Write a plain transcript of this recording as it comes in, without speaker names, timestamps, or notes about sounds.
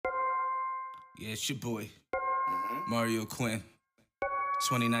Yeah, it's your boy, Mario Quinn.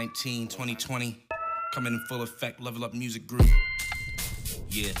 2019, 2020, coming in full effect, level up music group.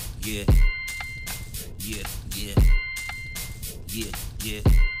 Yeah, yeah. Yeah, yeah. Yeah, yeah.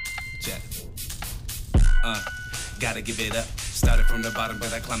 Check. Gotta give it up. Started from the bottom,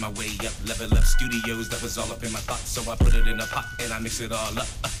 but I climbed my way up. Level up studios, that was all up in my thoughts. So I put it in a pot and I mix it all up.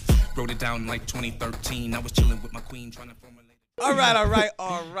 Wrote it down like 2013. I was chilling with my queen trying to formulate. All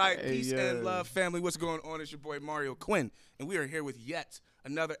right. Hey, Peace yo. and love, family. What's going on? It's your boy Mario Quinn, and we are here with yet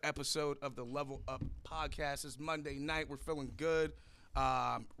another episode of the Level Up Podcast. It's Monday night. We're feeling good.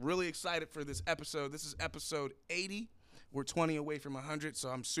 Really excited for this episode. This is episode 80. We're 20 away from 100, so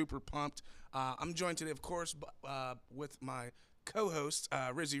I'm super pumped. I'm joined today, of course, with my co-host,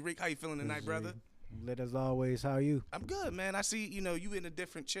 Rizzy Reek. How you feeling tonight, brother? Lit as always. How are you? I'm good, man. I see, you in a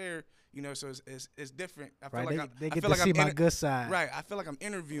different chair, so it's different. I feel Right, like they I get feel to like see I'm my good side. Right, I feel like I'm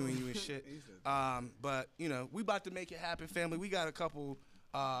interviewing you and shit. But we about to make it happen, family. We got a couple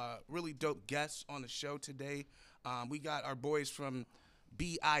really dope guests on the show today. We got our boys from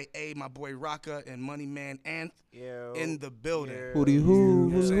BIA, my boy Rocka and Money Man Anth in the building. Hootie You know hoo.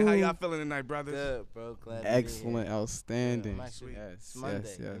 what I'm saying? How y'all feeling tonight, brothers? Good, bro. Glad Excellent, to outstanding. be here. Sweet. Yes, It's Monday,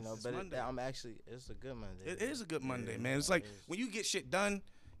 yes. It's but Monday. I'm actually, it's a good Monday. It is a good Monday, man. It's like when you get shit done,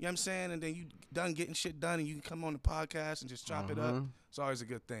 you know what I'm saying, and then you done getting shit done and you can come on the podcast and just chop it up. It's always a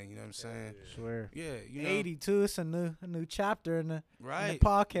good thing, you know what I'm saying? Swear. Yeah, 82. It's a new chapter in the right.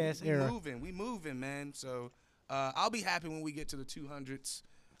 podcast we era. We moving, man. So I'll be happy when we get to the 200s.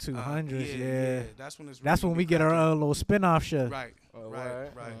 200s, yeah. That's when it's. That's really when we gonna get be our cracking. little spin-off show. Right, word.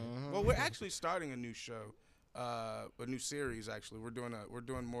 right. Mhm. Well, we're actually starting a new show, a new series. Actually, we're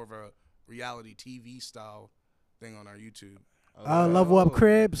doing more of a reality TV style thing on our YouTube. Level Up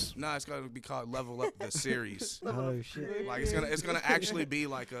Cribs. No, it's gonna be called Level Up the Series. Oh shit. Like it's gonna actually be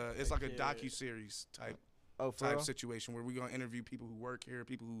like a docu-series type Oh, for real? situation where we're gonna interview people who work here,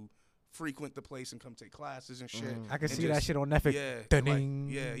 people who frequent the place and come take classes and shit. I can And see that just- shit on Netflix. Yeah, Dun-ding.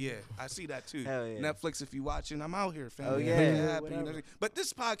 yeah. I see that too. Hell yeah. Netflix, if you watching, I'm out here, fam. Oh, Make yeah. it happen, Whatever. what I'm saying? But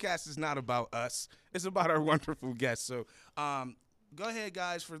this podcast is not about us. It's about our wonderful guests. So go ahead,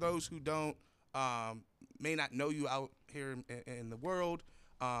 guys. For those who don't may not know you out here in the world,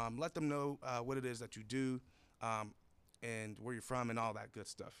 let them know what it is that you do and where you're from and all that good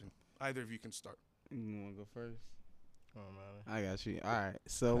stuff. And either of you can start. You want to go first? Oh, man. I got you. All right.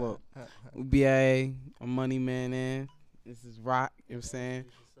 So, look, we BIA, a Money Man in. This is Rock, you know what I'm saying?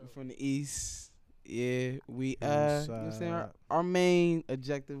 We're from the East. Yeah, we, you know what I'm saying? Our main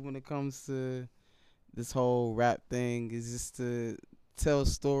objective when it comes to this whole rap thing is just to tell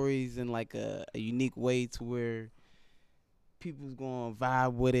stories in like a unique way to where people's gonna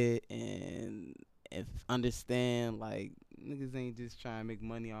vibe with it and understand like niggas ain't just trying to make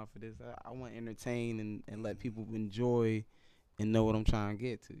money off of this. I want to entertain and let people enjoy and know what I'm trying to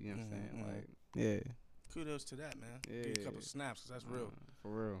get to. You know what I'm saying? Like, yeah. Kudos to that, man. Yeah. Give you a couple snaps, 'cause that's real. For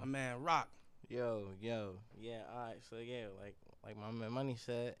real. My man, Rock. Yo. Yeah, all right. So, yeah, like my man Money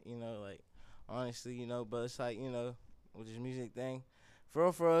said, like, honestly, but it's like, with this music thing,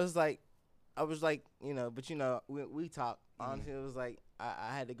 for real, it's like, I was like, but, we talk. Honestly, it was like,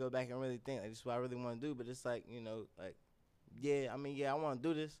 I had to go back and really think, like, this is what I really want to do. But it's like, like, I want to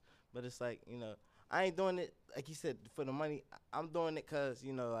do this. But it's like, I ain't doing it, like you said, for the money. I'm doing it because,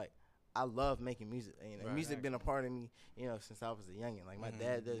 like, I love making music. Right. Music been a part of me, since I was a youngin'. Like, my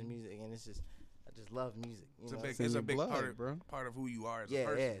dad does music, and it's just, I just love music. It's a big blood, part of who you are as a yeah,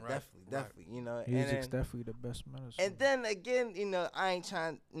 person, right? definitely. Music's and definitely the best medicine. and then again, I ain't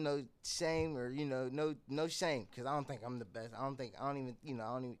trying, shame or no shame, because I don't think I'm the best. I don't even,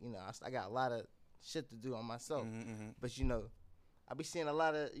 I got a lot of shit to do on myself. But I be seeing a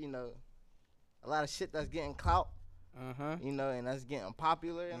lot of shit that's getting clout. And that's getting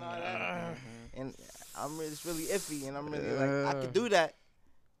popular and all that. And it's really iffy, and I'm really like, I could do that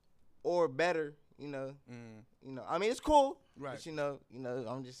or better. I mean, it's cool. Right. But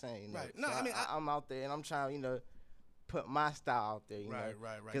I'm just saying. Right. So No, I mean, I'm out there and I'm trying, put my style out there. Right.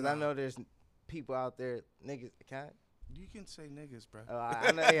 Because I know there's people out there, niggas. You can say niggas, bro.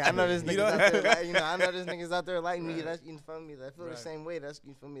 I know. I know there's niggas out there. Like, I know there's niggas out there like me. That's, you feel me? That feel the same way. That's,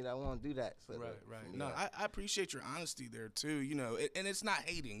 you feel me? That want to do that. So Right. No, I appreciate your honesty there too. And it's not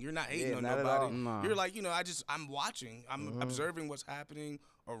hating. You're not hating Yeah, on not at nobody. all. Nah. You're like, I'm watching. I'm observing what's happening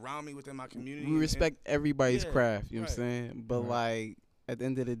around me within my community. We respect everybody's Yeah, craft, you know what I'm right. saying? But like at the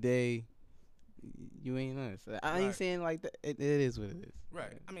end of the day, you ain't us. I ain't saying like that. It is what it is.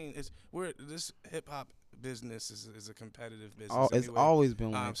 Right. I mean, this hip hop business is a competitive business. It's anyway. always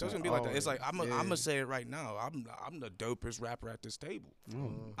been like So it's that. gonna be like that. It's like Always. I'm gonna say it right now. I'm the dopest rapper at this table.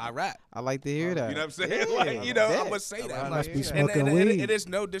 Mm. I rap. I like to hear that. You know what I'm saying? Yeah, like, you know, I I'm bet. gonna say that. Must Like, be and smoking weed. it is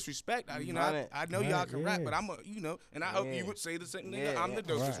no disrespect. I know y'all Right, can rap, yeah. but I'm a, you know, and I hope you would say the same thing. I'm the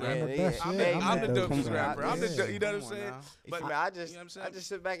dopest Right, I'm rapper. the best. I'm, Yeah, I'm the the dopest dopest rapper. I'm the, rapper. you know what I'm Come on saying? now. But I just, you know what I'm saying? I just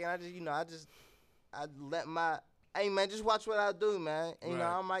sit back and I let my, hey man, just watch what I do, man. And, you know,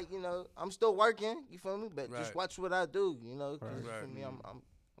 Right. I'm like, you know, I'm still working. You feel me? But Right. just watch what I do. You know, 'cause Right. for me, I'm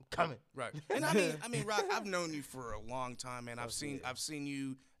coming. Right. And I mean, Rock, I've known you for a long time, man. I've seen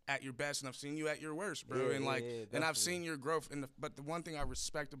you at your best and I've seen you at your worst, bro. Yeah, and like, yeah, and I've definitely. seen your growth. But the one thing I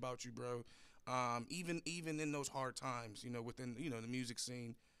respect about you, bro, even in those hard times, you know, within the music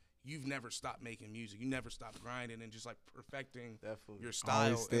scene, you've never stopped making music. You never stopped grinding and just like perfecting Definitely. your style.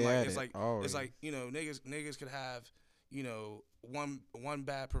 Always stay And like, at it's it. like Always. it's like niggas could have one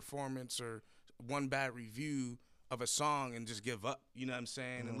bad performance or one bad review of a song and just give up. You know what I'm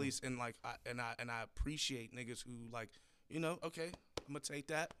saying? At least and like I appreciate niggas who like, okay, I'm gonna take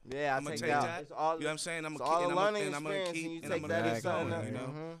that. Yeah, I'm gonna take take that. that. It's all, You know what I'm saying? I'm it's gonna all keep, a and I'm learning and I'm gonna experience, keep and you and I'm take gonna that keep as something going. else. You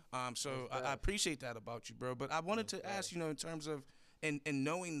know. Mhm. So That's I right. appreciate that about you, bro. But I wanted to ask, in terms of and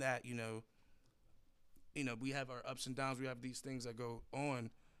knowing that, we have our ups and downs. We have these things that go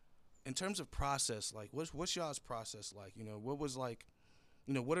on. In terms of process, like what's y'all's process like? What was like,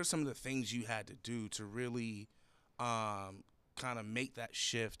 what are some of the things you had to do to really kind of make that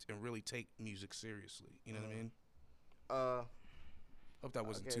shift and really take music seriously? You know what I mean? Hope that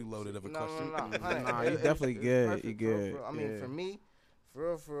wasn't too loaded of a question. No. Nah, you definitely It's good. perfect, You for real, good. for real. I mean, Yeah. for me,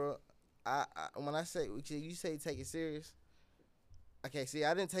 for real, I when I say you say take it serious. Okay, see,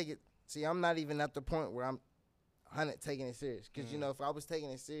 I didn't take it. See, I'm not even at the point where I'm 100 taking it serious. Because if I was taking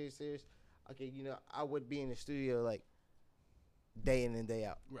it serious, okay, I would be in the studio like day in and day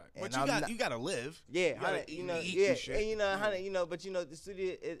out. Right, And but you gotta live. Yeah, You gotta 100, eat yeah, and shit. and 100, but the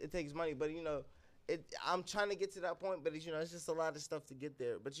studio it takes money, but I'm trying to get to that point, but it's just a lot of stuff to get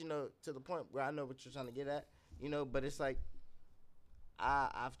there. But to the point where I know what you're trying to get at, but it's like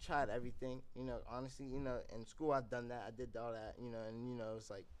I've tried everything, honestly, in school I've done that, I did all that, and it's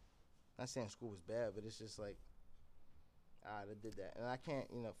like, not saying school was bad, but it's just like, I did that, and I can't,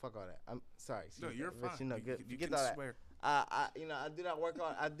 fuck all that. I'm sorry. No, you're but, fine. You forget can all that. swear. I do that work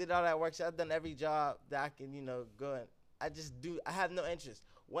on. I did all that work. So I've done every job that I can, go and I just do. I have no interest.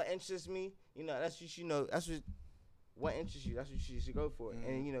 What interests me, that's what that's what interests you. That's what you should go for.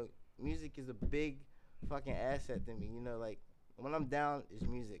 And music is a big fucking asset to me. Like when I'm down, it's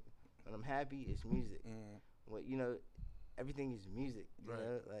music. When I'm happy, it's music. What everything is music. You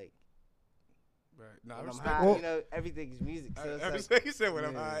know, like. Right. No, I When I'm respect high, that. everything is music. So it's Every like, you said when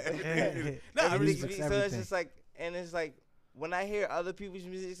I'm high. Everything is- No, I everything respect is respect so it's everything. just like, and it's like when I hear other people's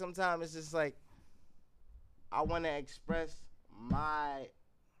music, sometimes it's just like I want to express my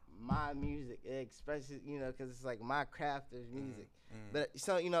music. It expresses, because it's like my craft is music. But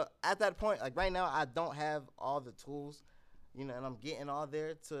so at that point, like right now, I don't have all the tools, and I'm getting all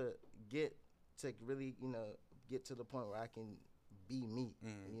there to really, get to the point where I can be me.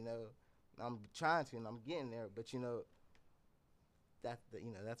 I'm trying to, and I'm getting there, but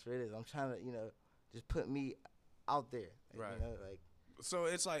that's what it is. I'm trying to, just put me out there, Right. like. So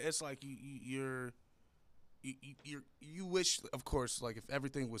it's like you wish, of course, like if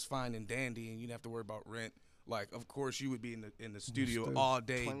everything was fine and dandy and you didn't have to worry about rent, like of course you would be in the studio studio. all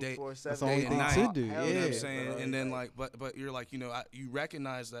day, 24/7. That's the only and thing night. to do. Hell You know what I'm Yeah. saying? bro. And then like, but you're like, you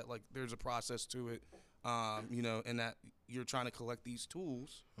recognize that like there's a process to it, and that you're trying to collect these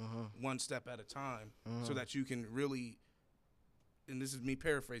tools one step at a time, so that you can really, and this is me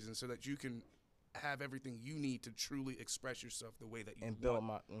paraphrasing, so that you can have everything you need to truly express yourself the way that you And build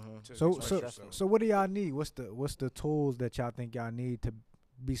want my. to So express so yourself. so what do y'all need? What's the tools that y'all think y'all need to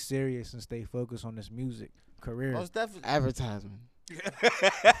be serious and stay focused on this music career? Most definitely. Advertisement.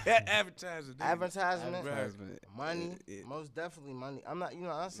 Advertising. dude. Advertisement. Advertisement. Money. It- Most definitely money. I'm not.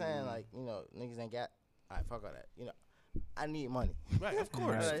 I'm saying like niggas ain't got. Alright, fuck all that. I need money. Right, of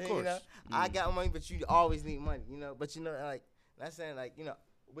course, Right. of course. I got money, but you always need money. But like not saying like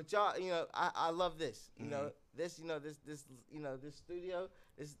but y'all, I love this. This studio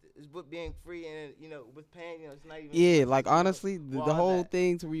is with being free and with paying. It's not even. Yeah, like honestly, all the whole that.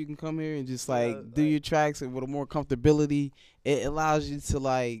 thing to where you can come here and just You like know, do like- your tracks with a more comfortability. It allows you to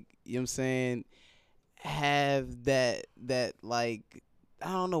like, you know what I'm saying, have that like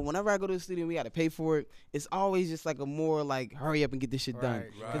I don't know. Whenever I go to the studio, and we got to pay for it. It's always just like a more like hurry up and get this shit done.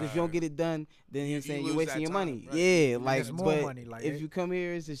 Because if you don't get it done, then you know what I'm saying you're wasting your money. Right. Yeah, like it's more but money, like if you come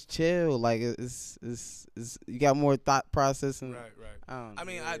here, it's just chill. Like it's you got more thought process and Right. I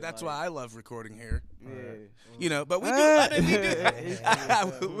mean, that's why I love recording here. Yeah. You know, but we do. I mean,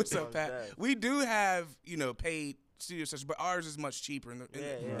 we do. What's up, That was Pat? that. We do have paid studio sessions, but ours is much cheaper.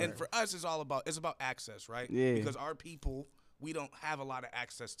 And for us, it's about access, right? Yeah. Because our people, we don't have a lot of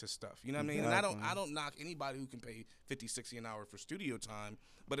access to stuff. You know what I mean? And I don't knock anybody who can pay 50, 60 an hour for studio time,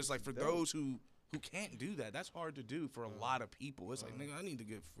 but it's like for those who can't do that, that's hard to do for a lot of people. It's like, nigga, I need to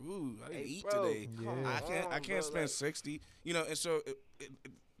get food. I need to eat today. I can't spend 60. You know, and so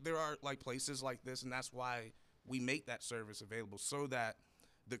there are like places like this, and that's why we make that service available so that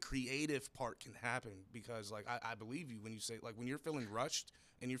the creative part can happen. Because like I believe you when you say like when you're feeling rushed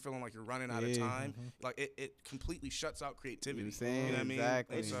and you're feeling like you're running out of time, like it completely shuts out creativity. You know what I'm saying? You know what I mean?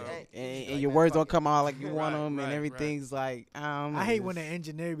 Exactly. So, And your words don't come out like you want them, and everything's like I hate when the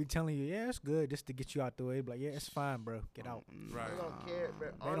engineer be telling you, yeah, it's good, just to get you out the way. Be like, yeah, it's fine, bro, get out. Right. They don't care, bro.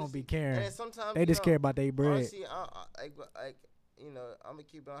 They don't be caring. And sometimes They just care about their bread. Honestly, like I'm gonna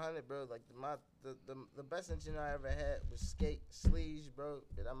keep it 100, bro. Like the best engineer I ever had was Skate Sleeves, bro.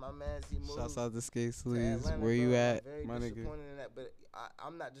 My man, he moved. Shouts out to Skate Sleeves. Atlanta, Where you bro. at, Very my nigga? disappointed in that, but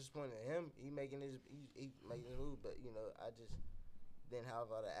I'm not disappointed in him. He making his move, but I just didn't have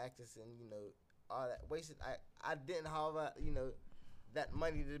all the access and all that wasted. I didn't have that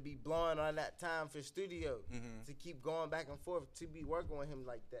money to be blowing on that time for studio to keep going back and forth to be working with him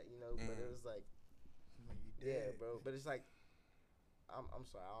like that, But it was like, yeah, bro. But it's like, I'm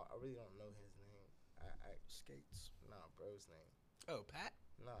sorry, I really don't know his name. Skates. Nah, bro's name. Oh, Pat?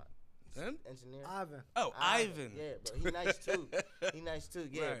 Nah. Him? Engineer. Ivan. Oh, Ivan. Yeah, bro. He nice too.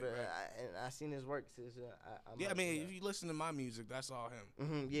 Yeah, Right, bro. right. I seen his work too. So I mean, if you listen to my music, that's all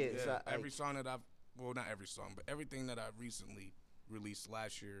him. Yeah. So every song that not every song, but everything that I've recently released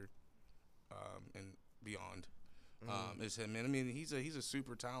last year, and beyond, is him. And I mean, he's a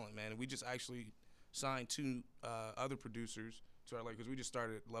super talent, man. And we just actually signed 2 other producers to our label because we just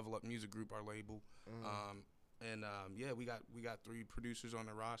started Level Up Music Group, our label. We got 3 producers on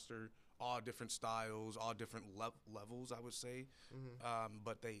the roster, all different styles, all different levels, I would say.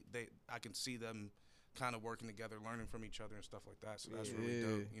 But I can see them kind of working together, learning from each other and stuff like that. So that's really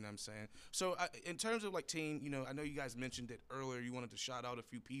dope. You know what I'm saying? So in terms of like team, I know you guys mentioned it earlier. You wanted to shout out a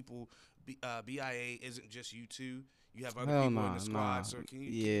few people. BIA isn't just you two. You have other people in the squad. So can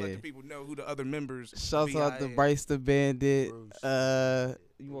you let the people know who the other members? Shouts out to Bryce the Bandit.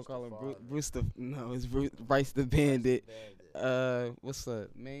 You want to call him Bruce the? No, it's Bryce the Bandit. What's the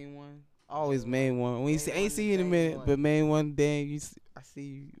main one? Always main one. When you see, ain't see you in a minute, but main one. Dan, I see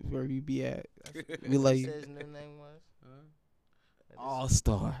you where you be at. We love you. His new name was All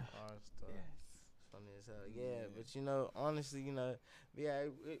Star. Funny as hell. Yeah, but honestly,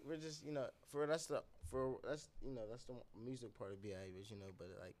 we're just that's the music part of BI, but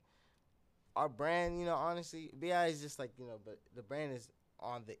like our brand, honestly, BI is just like but the brand is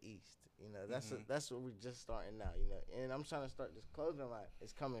on the East. That's what we're just starting now. And I'm trying to start this clothing line.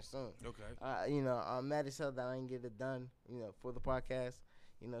 It's coming soon. Okay. I'm mad as hell that I didn't get it done. For the podcast.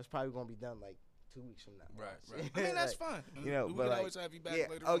 It's probably gonna be done like 2 weeks from now. Right. I mean, that's fine. We but can like, always have you back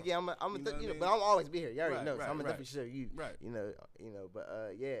later. Oh yeah, but I'm always be here. You already know. So I'm gonna definitely share you. Right. But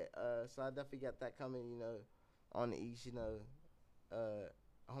so I definitely got that coming. On the East.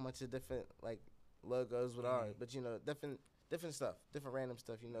 A whole bunch of different like logos with ours, but different stuff, different random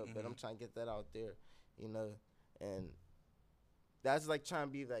stuff. But I'm trying to get that out there. And that's like trying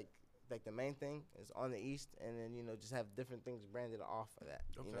to be like the main thing is on the East, and then just have different things branded off of that.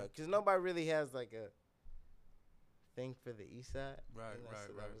 Because nobody really has like a thing for the East side. Right.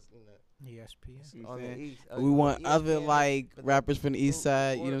 So that was, ESPN. on the East. We want other ESPN, like but rappers from the East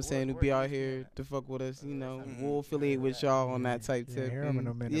side, you know what I'm or- saying, who or be out ESPN. here to fuck with us, Mhm. We'll affiliate with y'all on that type Yeah, tip. hear 'em in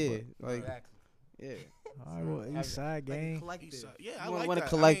a minute, Yeah, but- like Exactly. yeah. All right, well, East Side gang. East side. Yeah, I You like want a that.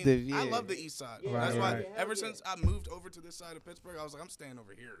 collective, I yeah. love the East Side. Yeah, That's why right. ever since I moved over to this side of Pittsburgh, I was like, I'm staying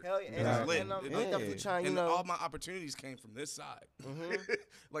over here. Hell yeah, It's Right. lit. and I'm It's definitely lit. trying. And all my opportunities came from this side.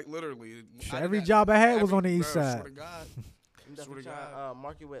 Like literally. Every job I had was on the East Bro, Side. Swear to God. I'm Swear definitely to trying God. to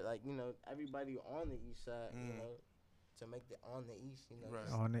market with like everybody on the East side, to make it on the East, Right.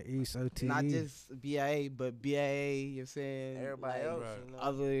 On the East, OTE. Not just BIA, but BIA, you know what I'm saying? Everybody else, Right.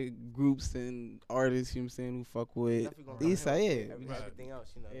 Other groups and artists, you know what I'm saying, who fuck with Definitely gonna the come East side, here yeah. with Right. everything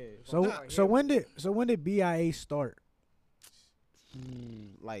else, Yeah. So when did BIA start?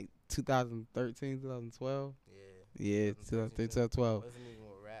 Like 2013, 2012? Yeah. Yeah, 2013, 2012. Wasn't even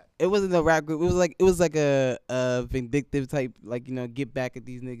with rap. it wasn't a rap group. It was like a vindictive type, like, you know, get back at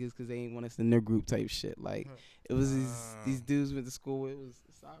these niggas because they ain't want us in their group type shit. Like it was these dudes went to school with. It was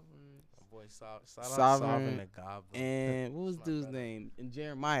Sovereign. My boy Sovereign the Goblin. and what was My dude's brother. name? And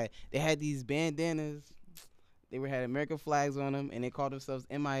Jeremiah. They had these bandanas. They had American flags on them, and they called themselves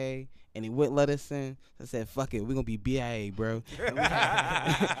MIA, and they wouldn't let us in. So I said, fuck it, we're going to be BIA, bro.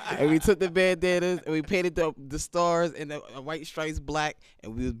 And we took the bandanas, and we painted the stars and the white stripes black,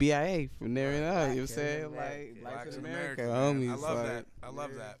 and we was BIA from there and out. You know what I'm saying? Like, Black Black to America, man. homies. I love like, that.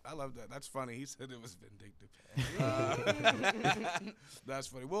 I love that. That's funny. He said it was vindictive. That's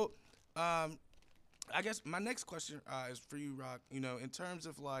funny. Well, I guess my next question is for you, Rock. You know, in terms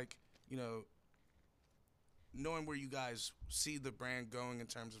of like, you know, knowing where you guys see the brand going in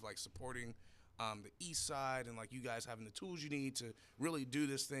terms of like supporting the East Side and like you guys having the tools you need to really do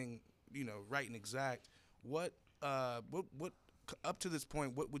this thing, you know, right and exact. What up to this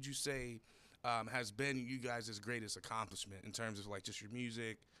point, what would you say has been you guys' greatest accomplishment in terms of like just your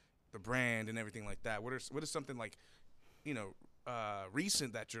music, the brand, and everything like that? What is something like, you know,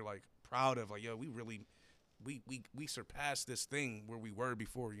 recent that you're like proud of? Like, yo, we really we surpassed this thing where we were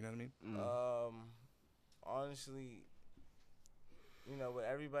before. You know what I mean? Honestly, you know, with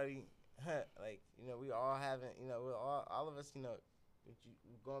everybody, like, you know, we all haven't, you know, we're all of us, you know,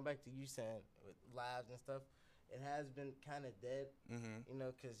 going back to you saying with lives and stuff, it has been kind of dead, you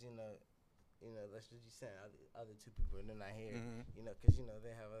know, because, you know, that's what you saying, other two people, they're not here, you know, because, you know, they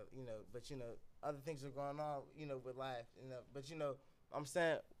have a, you know, but, you know, other things are going on, you know, with life, you know, but, you know, I'm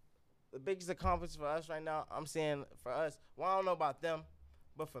saying the biggest accomplishment for us right now, I'm saying for us, well, I don't know about them,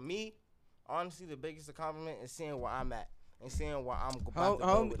 but for me, honestly, the biggest accomplishment is seeing where I'm at and seeing where I'm about to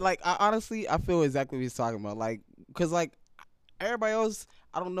go with it. Like, I feel exactly what he's talking about. Like, because, like, everybody else,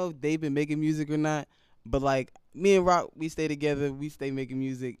 I don't know if they've been making music or not, but, like, me and Rock, we stay together. We stay making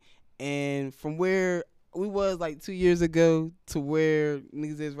music. And from where we was, like, 2 years ago to where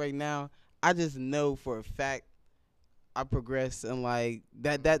niggas is right now, I just know for a fact I progressed. And, like,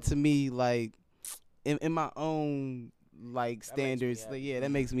 that to me, like, in my own like standards, like, yeah,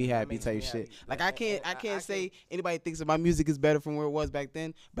 that makes me happy type shit. Like, I can't say anybody thinks that my music is better from where it was back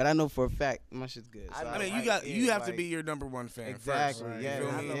then, but I know for a fact my shit's good. So I mean, you have to be your number one fan exactly, first. yeah, You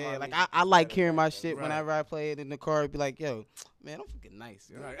feel me? yeah. Like, I like hearing my shit whenever I play it in the car. Be like, yo, man, I'm fucking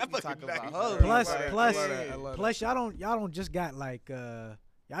nice. Right. I'm fucking nice. about Plus, y'all don't just got like y'all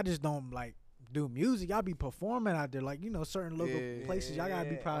just don't like do music. Y'all be performing out there, like, you know, certain local places. Y'all gotta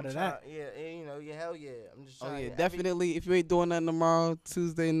be proud of that. Yeah, you know, hell yeah. I'm just trying. Oh yeah, definitely. If you ain't doing nothing tomorrow,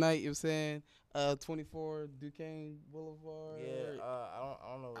 Tuesday night, you know what I'm saying, 24 Duquesne Boulevard. Yeah, I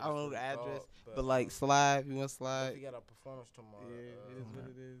don't know. I don't know the address, called, but like slide. You want to slide? We got a performance tomorrow. Yeah, it is what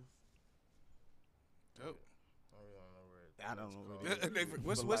it is. Dope. I don't know where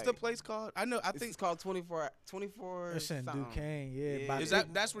What's the place called? I know. I think it's called 24. It's in something. Duquesne, yeah. Is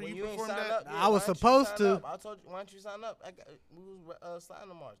that's where you performed at? I was supposed to. I told you, why don't you sign up? We was sliding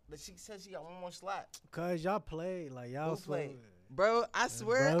tomorrow. But she said she got one more slot. Cause y'all played, like, y'all played? Bro, I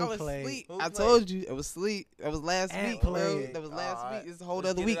swear Bro I was played. asleep. Who I played? told you it was sleep. It was last And week, bro. played. That was last week. It's a whole Let's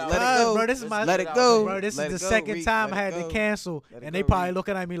other get week. it out. Let it go. Bro, this is my Let it go. Bro, this Let is it the go, second Reek. time Let I it had to go. cancel, Let it and go, they probably Reek.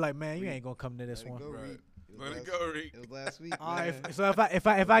 looking at me like, man, you ain't gonna come to this Let it one. go, Right. Reek. Let it go, Reek. It was last week. All right, man. so if I It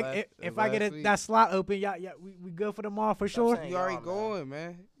was get last week. that slot open, yeah, we good for tomorrow for sure. saying You already y'all, man. going,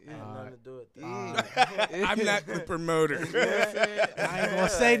 man. I had nothing to do with that. Yeah. I'm not the promoter. I ain't gonna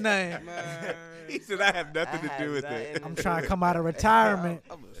say nothing. Man. He said I have nothing to do with it. I'm trying to come out of retirement.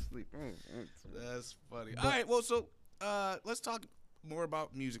 I'm asleep. That's funny. All right, well, so let's talk more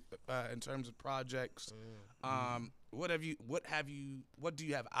about music in terms of projects. What do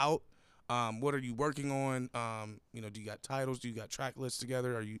you have out? What are you working on? You know, do you got titles? Do you got track lists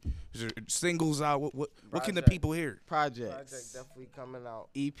together? Is there singles out? What can the Project. people hear? Project Projects. definitely coming out.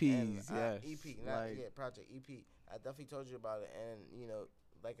 EPs, And, yes. EP, not Like, yet. Project EP. I definitely told you about it, and you know,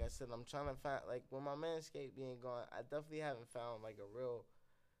 like I said, I'm trying to find like with my Manscaped being gone, I definitely haven't found like a real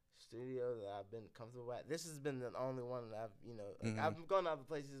studio that I've been comfortable at. This has been the only one that I've, you know, like, I've gone to other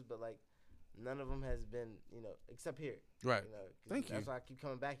places, but like none of them has been, you know, except here. Right. You know, 'cause Thank you. that's why I keep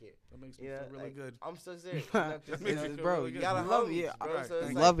coming back here. That makes me You know, feel really like, good. I'm so serious. You know, 'cause, makes you me know, feel bro, really you good. gotta love homies, it. bro. Right. So it's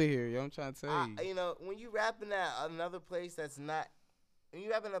Thank like, Love it here, yo. I'm trying to tell you. you know, when you rapping at another place that's not, when you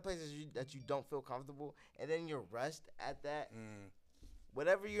rapping at places that you don't feel comfortable, and then you're rushed at that,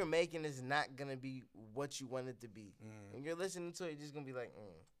 whatever you're making is not gonna be what you want it to be. When you're listening to it, you're just gonna be like,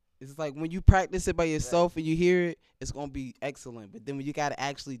 It's like when you practice it by yourself and you hear it, it's gonna be excellent. But then when you gotta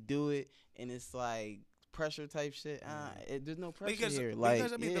actually do it, and it's like pressure type shit, there's no pressure here. Like,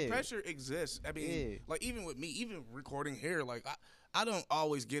 because I mean, the pressure exists. I mean, like even with me, even recording here, like I don't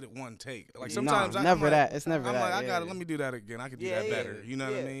always get it one take. Like Nah, sometimes never I'm like, that. It's never I'm that. like, I yeah. gotta let me do that again. I could do Yeah, that yeah, better. You know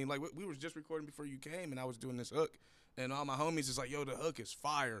what I yeah. mean? Like we were just recording before you came, and I was doing this hook, and all my homies is like, "Yo, the hook is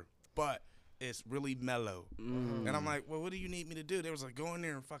fire, but it's really mellow." And I'm like, "Well, what do you need me to do?" They was like, "Go in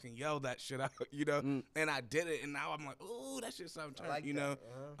there and fucking yell that shit out," you know. And I did it, and now I'm like, "Ooh, that shit sounds turn," like you that.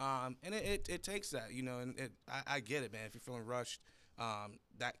 know. And it takes that, you know, and I get it, man. If you're feeling rushed,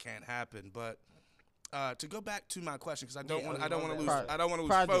 that can't happen, but. To go back to my question, because I don't want to lose focus. EP I don't want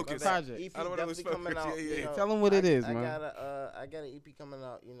to lose definitely coming focus. out. Yeah. You know, Tell them what it is, I man. I got an EP coming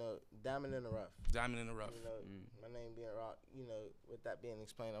out. You know, Diamond in the Rough. Diamond in the Rough. You know, my name being Rock. You know, with that being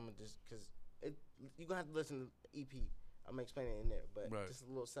explained, I'm gonna just because you're gonna have to listen to the EP. I'm gonna explain it in there, but just a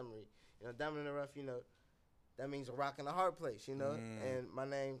little summary. You know, Diamond in the Rough. You know, that means a rock in a hard place. You know, and my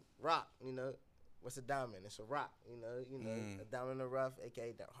name Rock. You know, what's a diamond? It's a rock. You know, a diamond in the rough,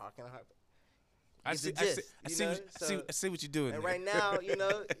 aka that rock in a hard place. I see what you're doing. And there. right now,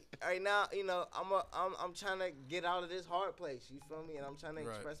 I'm trying to get out of this hard place. You feel me? And I'm trying to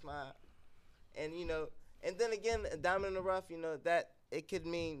express my, and and then again, a diamond in the rough. You know that it could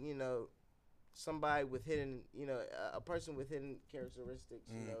mean somebody with hidden, a person with hidden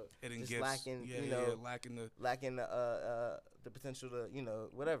characteristics. Hidden just gifts. lacking, lacking the potential to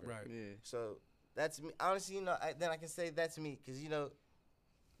whatever. Right. Yeah. So that's me. Honestly, then I can say that's me because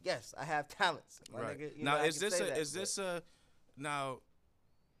yes, I have talents. Right. Nigga, now, now,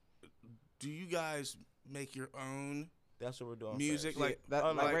 do you guys make your own that's what we're doing? music? First.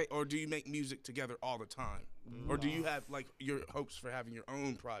 Or do you make music together all the time? Or do you have, like, your hopes for having your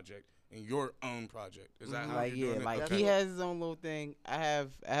own project and your own project? Is that how you're doing it? Like Okay. he has his own little thing. I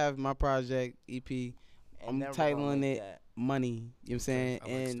have my project EP. I'm titling it Money. You know what I'm saying?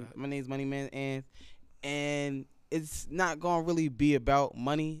 And my name's Money Man and it's not gonna really be about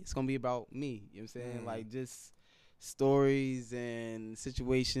money. It's gonna be about me. You know what I'm saying? Like just stories and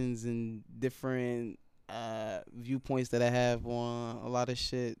situations and different viewpoints that I have on a lot of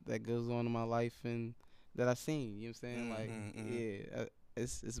shit that goes on in my life and that I've seen. You know what I'm saying? Like,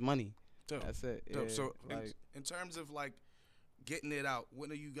 it's money. Dope. That's it. Dope. Yeah, So like, in terms of like getting it out,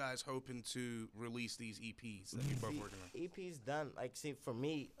 when are you guys hoping to release these EPs that you're both working on? EP's done. Like, see, for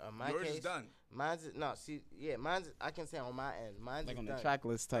me, my Yours case, is done. Mine's I can say on my end, mine's like is on done. the track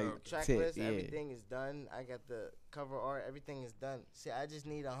list type. Track tip, list, yeah. everything is done. I got the cover art, everything is done. See, I just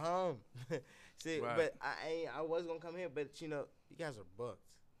need a home. See, Right. but I was gonna come here, but you guys are booked.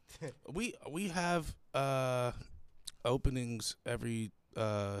 We have openings every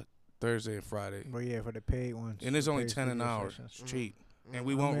Thursday and Friday, But yeah, for the paid ones. and it's the only paid 10 an studio hour. sessions. It's cheap, and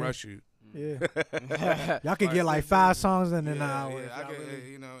we won't mean, rush you. Yeah. Y'all could get like 5 songs in an hour. Yeah, I could,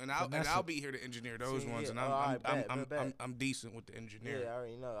 and I'll be here to engineer those ones, and I'm decent with the engineering. Yeah, I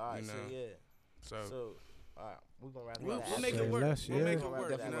already know. All right, So all right, we're gonna wrap we'll that. make Say it work. less, We'll yeah. make it We'll work.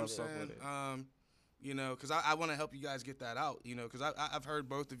 wrap You that know what I'm up. saying? Because I want to help you guys get that out. Because I've heard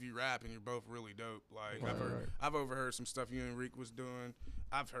both of you rap, and you're both really dope. Like I've overheard some stuff you and Reek was doing.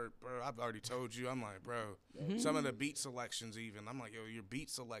 I've already told you. I'm like, bro, some of the beat selections, even. I'm like, yo, your beat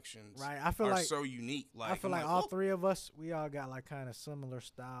selections, Right, I feel are like so unique. Like I feel I'm like all whoop. 3 of us, we all got like kind of similar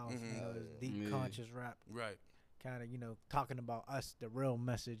styles. It's deep conscious rap, Right, kind of talking about us, the real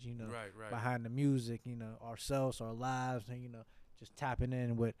message, right. behind the music, ourselves, our lives, and just tapping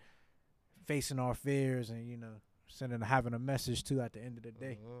in with facing our fears and having a message too at the end of the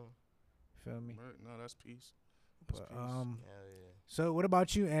day. Feel me? Right. No, that's peace. But, so what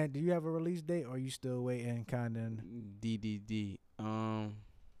about you, and do you have a release date, or are you still waiting kind of? DDD.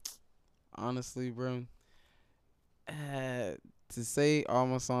 Honestly, bro, to say all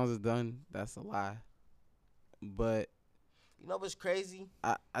my songs are done, that's a lie. But You know what's crazy?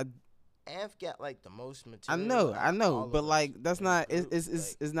 I Amp got like the most material. I know, but like that's not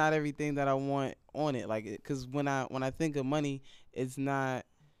it's it's not everything that I want on it. Like, cause when I think of money, it's not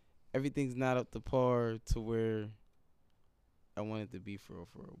everything's not up to par to where I want it to be for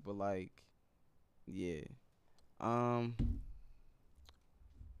real. But like, yeah,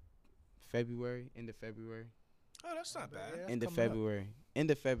 February, end of February. Oh, that's not bad. Yeah. End of February,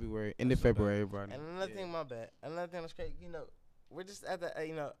 everybody. And another thing, my bad. Another thing that's crazy. We're just at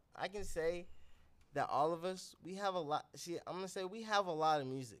the. I can say that all of us, we have a lot. See, I'm gonna say we have a lot of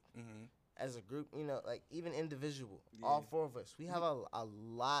music as a group. Like even individual. Yeah. All 4 of us, we have a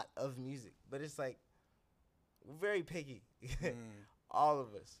lot of music. But it's like we're very picky. All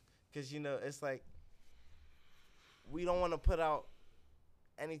of us, because it's like we don't want to put out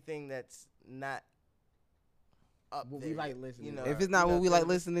anything that's not up What there. we like listening. You know, If it's not you know, what we like 'cause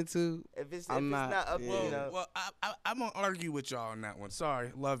listening to, If it's I'm not up, yeah. Well, I'm gonna argue with y'all on that one.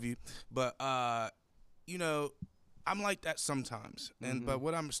 Sorry, love you, but I'm like that sometimes, and but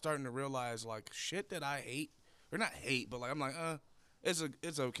what I'm starting to realize, like shit that I hate, or not hate, but like I'm like,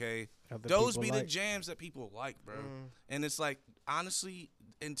 it's okay. Those be the jams that people like, bro. And it's like, honestly,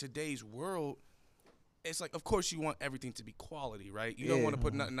 in today's world, it's like, of course you want everything to be quality, right? You don't want to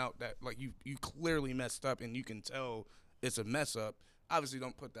put nothing out that like you clearly messed up and you can tell it's a mess up. Obviously,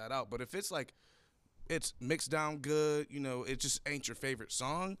 don't put that out. But if it's like, it's mixed down good, you know, it just ain't your favorite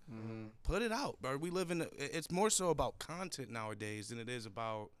song, put it out, bro. We live in it's more so about content nowadays than it is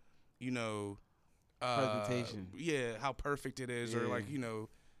about, you know, presentation. Yeah, how perfect it is, or like, you know,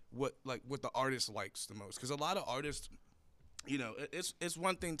 what the artist likes the most. Because a lot of artists, you know, it's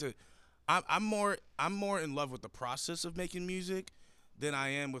one thing to, I'm more in love with the process of making music than I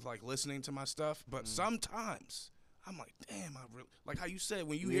am with like listening to my stuff. But sometimes I'm like, damn, I really like how you said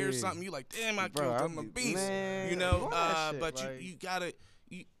when you hear something, you like, damn, I killed them a beast, you know. But like, you gotta,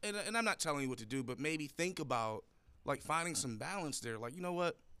 and I'm not telling you what to do, but maybe think about like finding some balance there. Like, you know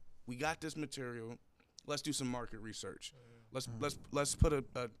what, we got this material, let's do some market research. Let's put a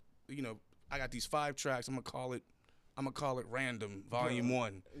you know, I got these 5 tracks. I'm gonna call it Random Volume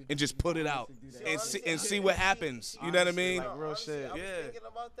 1, and just put it out and see what happens. You know what I mean? Like real shit. I was thinking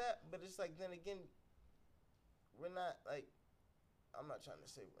about that, but it's like, then again, we're not like, I'm not trying to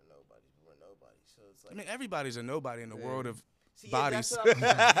say we're nobody, but we're nobody. So it's like, I mean, everybody's a nobody in the world of See, bodies.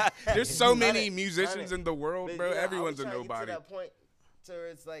 Yeah, There's so many musicians in the world, but, bro. you know, Everyone's a I was trying nobody. to get to that point to where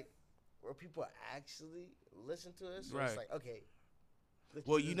it's like, where people actually listen to us. So Right. It's like, okay.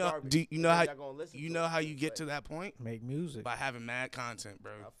 Well, you know, you know how you get to that point? Make music By having mad content,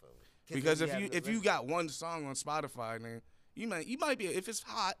 bro. I feel it. Because if you got one song on Spotify, man, you might be, if it's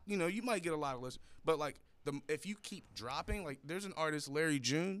hot, you know, you might get a lot of listens. But like if you keep dropping, like there's an artist, Larry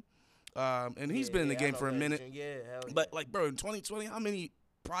June, and he's been in the game for a minute. But like, bro, in 2020, how many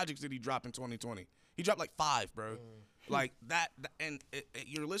projects did he drop in 2020? He dropped like 5, bro. Like that, and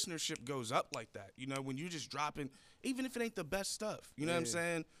your listenership goes up like that. You know, when you're just dropping, even if it ain't the best stuff. You know what I'm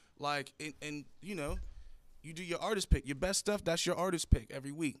saying? Like, and you know, you do your artist pick, your best stuff. That's your artist pick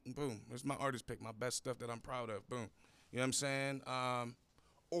every week. Boom, there's my artist pick, my best stuff that I'm proud of. Boom, you know what I'm saying?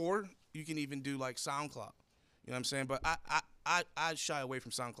 Or you can even do like SoundCloud. You know what I'm saying? But I shy away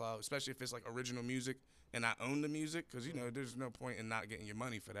from SoundCloud, especially if it's like original music and I own the music, because you know there's no point in not getting your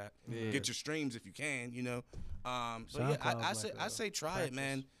money for that. Get your streams if you can, you know. But yeah, I say try it,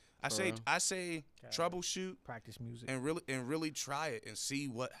 man. I say troubleshoot, practice music, and really try it and see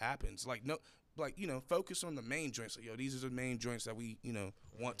what happens. Like you know, focus on the main joints. Like, yo, these are the main joints that we, you know,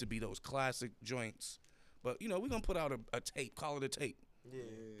 want to be those classic joints. But you know, we're gonna put out a tape. Call it a tape. Yeah.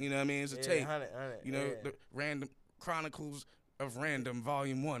 You know what I mean? It's a tape. 100, you know, the Random Chronicles of Random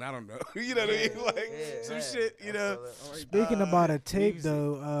Volume 1. I don't know. You know what I mean? Like some shit. You know. Speaking about a tape music.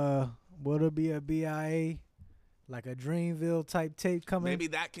 Though, will it be a BIA, like a Dreamville type tape coming? Maybe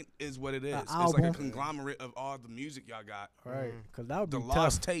that is what it is. It's like a conglomerate of all the music y'all got. Right. Because that would be the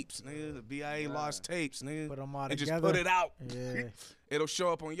lost tapes, nigga. The BIA lost tapes, nigga. Put them all and together. Just put it out. Yeah. It'll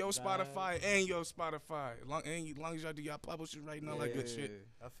show up on your Spotify and your Spotify. As long as y'all do y'all publishing right now, like good shit.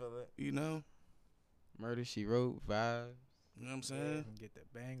 I feel it. You know? Murder, She Wrote, Vibes. You know what I'm saying? Get the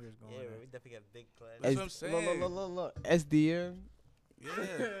bangers going. Yeah, we definitely got a big class. That's what I'm saying. Look. SDM.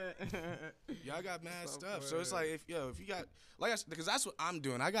 Yeah. Y'all got mad stuff. So it's like, if you got, like, because that's what I'm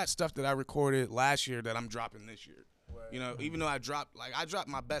doing. I got stuff that I recorded last year that I'm dropping this year. You know, even though I dropped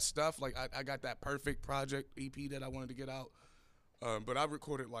my best stuff. Like, I got that Perfect Project EP that I wanted to get out. But I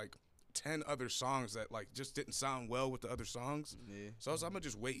recorded like 10 other songs that like just didn't sound well with the other songs. Yeah. So I was like, I'm gonna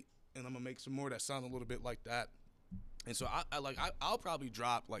just wait and I'm gonna make some more that sound a little bit like that. And so I'll probably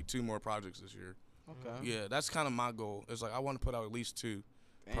drop like 2 more projects this year. Okay. Yeah, that's kind of my goal. It's like I want to put out at least 2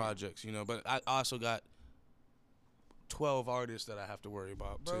 projects, you know. But I also got 12 artists that I have to worry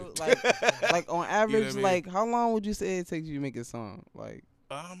about too. Like on average, you know what I mean? Like how long would you say it takes you to make a song? Like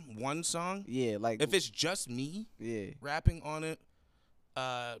one song. Yeah, like if it's just me. Yeah. Rapping on it,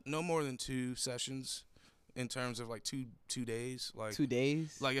 no more than 2 sessions. In terms of like 2 days, like 2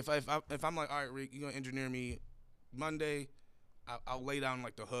 days. Like if I'm like, all right, Rick, you gonna engineer me Monday, I'll lay down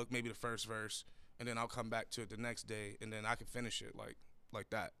like the hook, maybe the first verse, and then I'll come back to it the next day, and then I can finish it like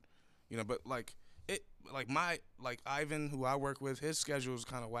that, you know. But like Ivan, who I work with, his schedule is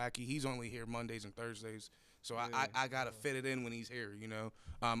kind of wacky. He's only here Mondays and Thursdays, so I gotta fit it in when he's here, you know.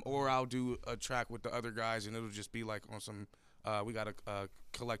 Or I'll do a track with the other guys, and it'll just be like on some. We got a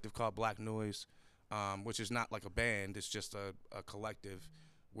collective called Black Noise. Which is not like a band, it's just a collective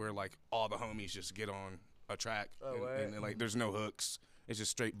where like all the homies just get on a track and like there's no hooks. it's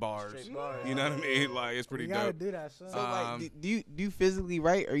just straight bars. Straight bars. You know what I mean? Like it's pretty You gotta dope. do that, son. So like, do you physically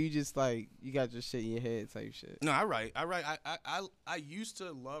write, or you just like you got your shit in your head type shit? No, I write. I used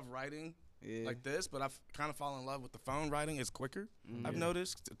to love writing Yeah. like this, but I've kind of fallen in love with the phone writing. It's quicker. I've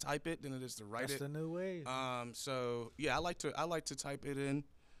noticed to type it than it is to write That's it. the new way. So yeah, I like to type it in.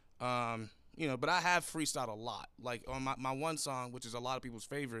 You know, but I have freestyled a lot. Like on my one song, which is a lot of people's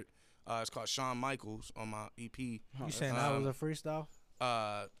favorite, it's called Shawn Michaels on my EP. You saying that was a freestyle?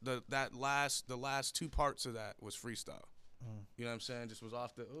 The last 2 parts of that was freestyle. You know what I'm saying? Just was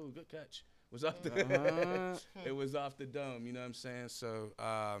off the good catch. Was off the it was off the dome. You know what I'm saying? So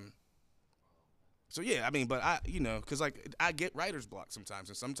so yeah, I mean, but cause like I get writer's block sometimes,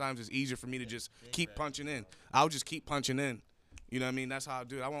 and sometimes it's easier for me to just keep punching in. I'll just keep punching in. You know what I mean? That's how I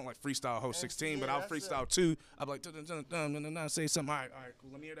do it. I won't like freestyle a whole 16, but I'll freestyle 2. I'll be like, say something. All right, cool.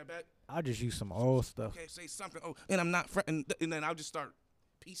 Let me hear that back. I'll just use some old stuff. Okay, say something. Oh, and I'm not and then I'll just start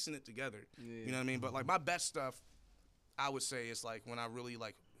piecing it together. Yeah. You know what I mean? But like my best stuff, I would say is like when I really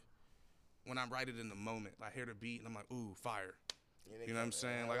like when I write it in the moment. I hear the beat and I'm like, ooh, fire. You know what I'm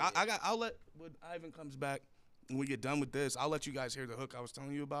saying? Like I'll let when Ivan comes back and we get done with this, I'll let you guys hear the hook I was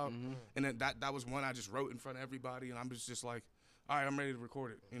telling you about. And then that was one I just wrote in front of everybody, and I'm just like, all right, I'm ready to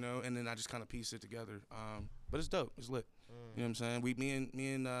record it, you know, and then I just kind of piece it together. But it's dope. It's lit. You know what I'm saying? Me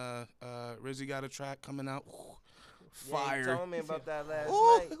and Rizzy got a track coming out. Ooh, fire. Yeah, you told me about that last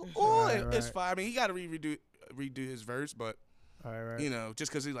night. It's fire. I mean, he got to redo his verse, but you know,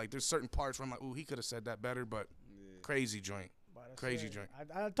 just because there's certain parts where I'm like, ooh, he could have said that better, but crazy joint. Crazy joint.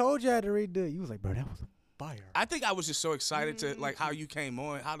 I told you I had to redo it. You was like, bro, that was fire. I think I was just so excited to like how you came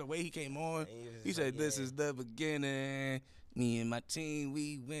on, how the way he came on. He said, "This is the beginning. Me and my team,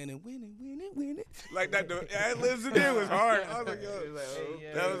 we winning." Like that, the ad-libs in there was hard. I was like, yo,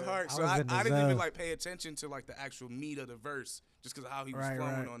 that was hard. So I didn't even like pay attention to like the actual meat of the verse, just because of how he was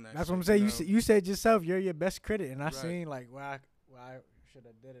flowing on that. That's shit, what I'm saying. You know? You said yourself, you're your best critic, and I seen like where I should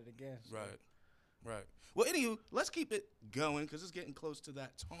have did it again. So. Right. Well, anywho, let's keep it going because it's getting close to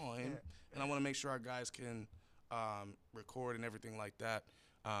that time, and I want to make sure our guys can record and everything like that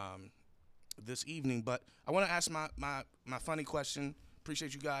this evening. But I want to ask my funny question.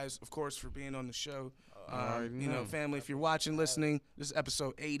 Appreciate you guys, of course, for being on the show. You know, family, if you're watching, listening, this is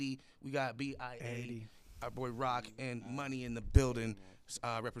episode 80. We got BIA, our boy Rock, and Money in the building,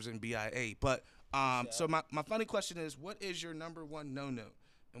 representing BIA. But so my funny question is, what is your number one no-no?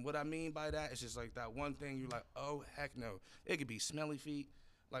 And what I mean by that is just like that one thing you're like, oh, heck no. It could be smelly feet.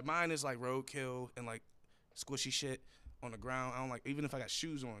 Like mine is like roadkill and like squishy shit on the ground. I don't like, even if I got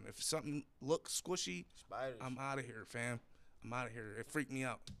shoes on, if something looks squishy, I'm out of here, fam. I'm out of here. It freaked me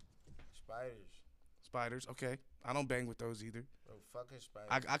out. Spiders, okay. I don't bang with those either. Bro, fucking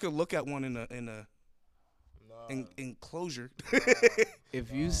spiders. I could look at one in enclosure.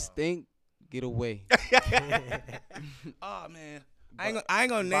 If you stink, get away. Oh man. I ain't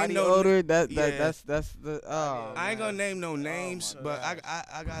gonna name body no odor. That's the. Oh, I ain't gonna name no names, but I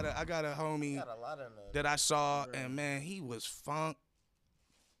got a homie that I saw, and man, he was funky,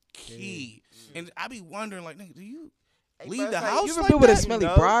 and I be wondering like, nigga, do you leave the house? You ever like been with a that? smelly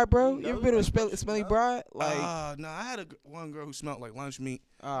bride, bro? You ever been with a smelly bride? Like, no, I had one girl who smelled like lunch meat.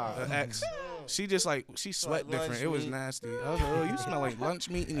 Ex. She just like she sweat like different. It was meat. nasty. I was like, oh, you smell like lunch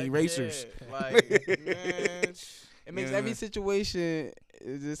meat and erasers. like, man. It makes every situation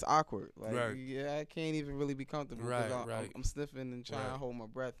just awkward. Like, I can't even really be comfortable. Right. I'm sniffing and trying to hold my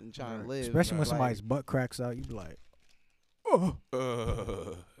breath and trying to live. Especially when somebody's butt cracks out, you be like, oh.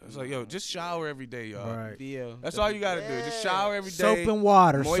 It's like, yo, just shower every day, y'all. Right. That's all you gotta do. Just shower every day. Soap and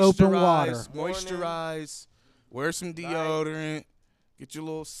water. Moisturize. Wear some deodorant. Get your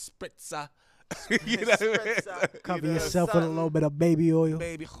little spritzer. You know what I mean? Cover yourself with a little bit of baby oil.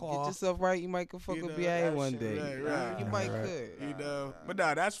 Baby Get yourself right. You might could fuck with BIA one day. Right. You might could. You know. But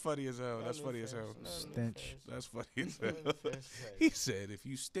nah, that's funny as hell. That's funny as hell. Stench. That's funny as hell. He said, if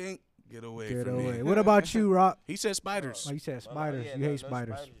you stink, get away from me. What about you, Rock? He said spiders. Oh, you said spiders. You hate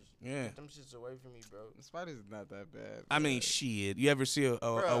spiders. Yeah. Get them shits away from me, bro. Spiders is not that bad. I mean, shit. You ever see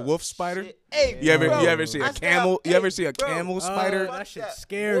a wolf spider? Hey, you ever see a camel? You ever see a camel spider? That shit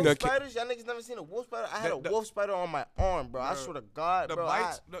scary. Wolf spiders? Y'all niggas never seen a wolf spider? I had a wolf spider on my arm, bro. I swear to God, the bro.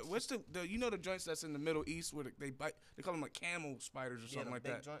 bites. What's the you know the joints that's in the Middle East where they bite? They call them like camel spiders or something like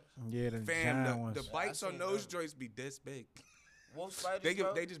that. Yeah, the Fam, giant ones. the bites on those joints be this big. Wolf spiders,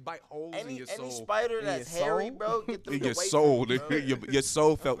 They just bite holes in your soul. Any spider that's hairy, bro, get them in your away soul. from me, Your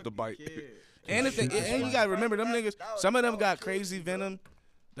soul felt the bite. And you gotta remember them niggas. Some of them got crazy venom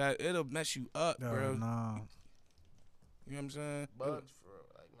that it'll mess you up, bro. No. You know what I'm saying? Bugs, bro.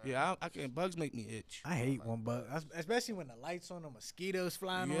 Like, Yeah, I can't. Bugs make me itch. I hate one bug, especially when the lights on, the mosquitoes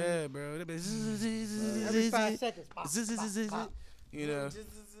flying on. Yeah, bro. Every Every 5 seconds. Pop, pop, pop. You know.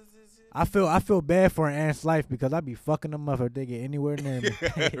 I feel bad for an ant's life because I be fucking them up if they get anywhere near me.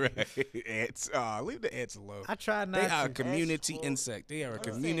 Right. Ants. Leave the ants alone. I try not They to. are a community insect. They are a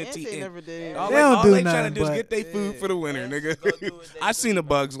community They insect. never did. All They they, don't all do they trying to nothing, do is but- get their food for the winter, Ants nigga. go do what they I seen do, a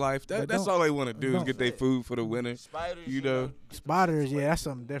Bug's life. But That's don't- all they want to do is don't- get their food for the winter. Spiders, You know. Spiders, yeah, that's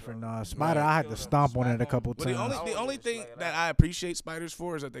something different. Spider, Right. I had to stomp on it a couple But times. the only thing that I appreciate spiders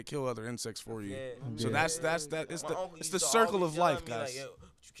for is that they kill other insects for you. So Yeah. that's that. It's My the uncle it's used the to circle always of yell at life, me like, guys. Yo, what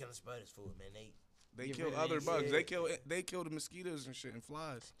you killing spiders for, man? They Get kill rid of other these bugs. shit. They kill the mosquitoes and shit and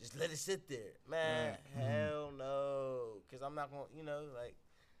flies. Just let it sit there, man. Hell no, cause I'm not gonna, like,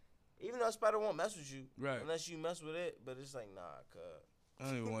 even though a spider won't mess with you, Right. unless you mess with it. But it's like, nah, cuz. I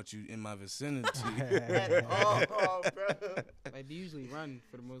don't even want you in my vicinity. At all, bro. Like they usually run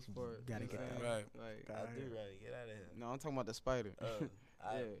for the most part. Gotta You know get what I'm that. saying? I Like, do rather get out of here. no, I'm talking about the spider. I'm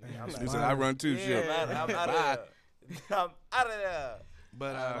He out said I run too. yeah, Shit. I'm out of there. I'm out of there.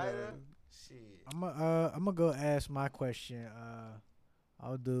 But Shit. I'm gonna go ask my question.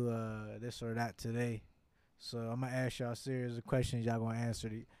 I'll do this or that today. So I'm gonna ask y'all a series of questions. Y'all gonna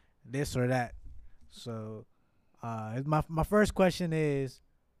answer this or that. So my first question is,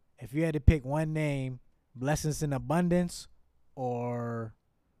 if you had to pick one name, Blessings in Abundance or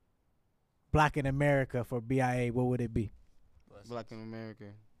Black in America for BIA, what would it be? Black in America.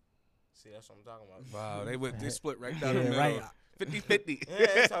 See, that's what I'm talking about. wow, they split right down the Yeah, middle. right. 50-50. Yeah,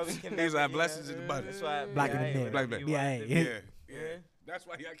 that's how we can. These are blessings in the That's abundance. why Black in BIA, America. Black whatever man. you want it to BIA. be. Yeah. That's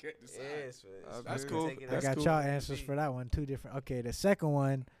why y'all can't decide. Yes, That's we cool. take it I as got cool. y'all answers for that one. Two different. Okay, the second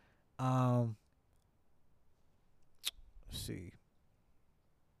one, let's see.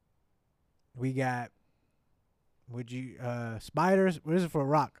 We got. Would you spiders? What is it for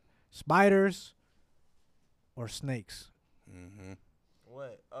rock? Spiders or snakes? Mm-hmm.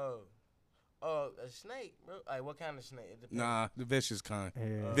 What? A snake, bro. Like, what kind of snake? It depends. Nah, the vicious kind.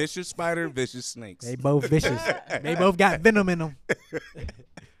 Yeah. Vicious spider, vicious snakes. They both vicious. They both got venom in them.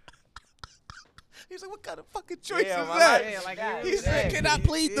 He's like, what kind of fucking choice Yeah, is my that? life- Yeah, like, God, He said, damn. can I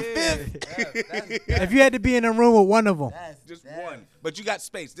plead the fifth? That's If you had to be in a room with one of them, Just one. But you got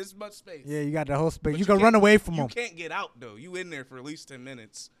space. This much space. yeah, you got the whole space. But You can run can't- away from You them. can't get out, though. You in there for at least 10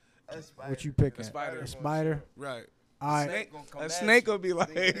 minutes. What you picking? A spider. A spider. Right. All right. Snake, gonna come a at snake you. will be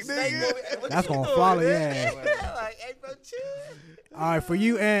like, The snake nigga. gonna be- what That's you gonna doing, follow your man? ass. Like, hey, bro, chill. All right, for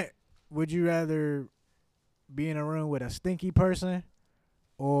you, Ant, would you rather be in a room with a stinky person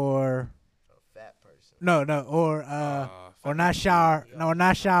or A fat person. or not shower? No,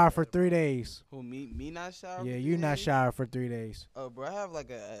 not shower for 3 days. Who me not shower? Yeah, for you 3 not days? shower for 3 days. Oh, bro, I have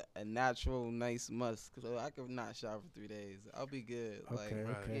like a natural nice musk, so I could not shower for 3 days. I'll be good. Like, Okay,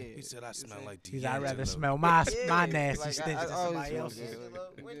 Right. okay. yeah, He said, I you smell know like He's I'd rather D'Angelo." smell my Yeah, nasty like, stench I than always somebody smell else's.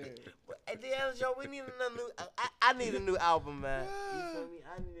 good. Hey, D'Angelo, we need another new. I need a new album, man. You feel me?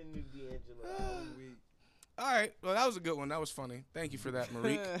 I need a new D'Angelo album. All right. Well, that was a good one. That was funny. Thank you for that,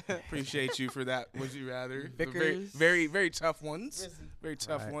 Marique. Appreciate you for that. Would you rather? The Very, Vickers. very, very tough ones. Busy. Very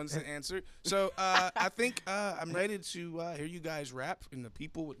tough Right. ones to answer. So I think I'm ready to hear you guys rap, and the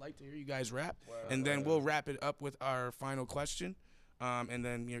people would like to hear you guys rap. And then we'll wrap it up with our final question, and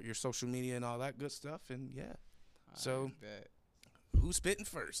then your social media and all that good stuff. And yeah, So- Bet. who's spitting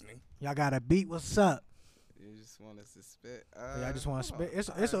first, nigga? Y'all got a beat? What's up? You just want us to spit. Yeah, I just want to hold spit. on.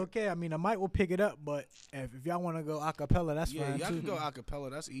 It's Alright. okay. I mean, the mic will pick it up, but if y'all want to go a cappella, that's Yeah, fine y'all too. can go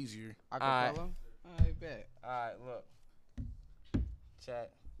acapella. That's easier. Acapella? I bet. All right, look.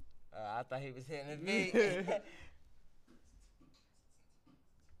 Chat. I thought he was hitting me.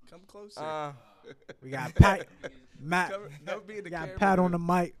 Come closer. We got Pat, Matt. Don't be in the We got camera. Pat on the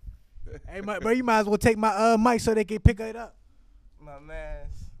mic. Hey, bro, you might as well take my mic so they can pick it up. My man.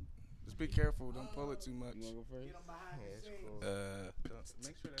 Just be careful. Don't pull it too much. You wanna go first? Yeah, it's cool.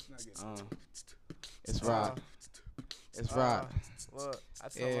 Make sure that's not getting. It's rock. It's rock. Look, I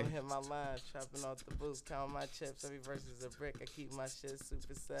told him hit my line, trapping off the boots, count my chips. Every verse is a brick. I keep my shit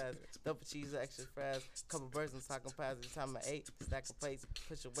super size. Double cheese, extra fries. Couple birds and talking pies. Every time I ate, stack of plates,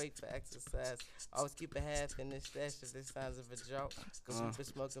 push a weight for exercise. Always keep a half in this stash if there's signs of a drought. Cause we been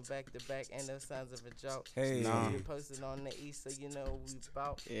smoking back to back, ain't no signs of a drought. Hey. Nah. We posted on the east, so you know what we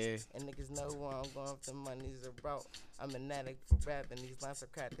bout. Yeah. And niggas know where I'm going if the money's about. I'm an addict for rapping. These lines are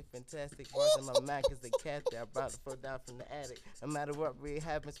cracked, they fantastic. Bars in my Mac is the cat that I brought to flow down from the attic. No matter what really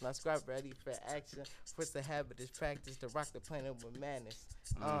happens, my scribe ready for action. First the habit is practice to rock the planet with madness.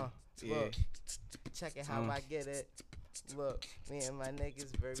 Yeah. Look, check it how I get it. Look, me and my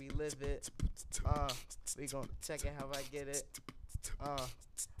niggas very livid. We gon' check it how I get it.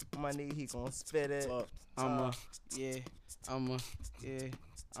 on my knee, he gon' spit it. I'm a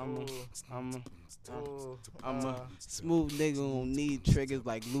smooth nigga on need triggers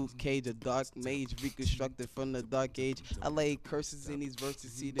like Luke Cage, a dark mage reconstructed from the dark age. I lay curses in these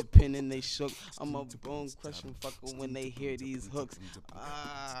verses, see the pen and they shook. I'm a bone crushing fucker when they hear these hooks.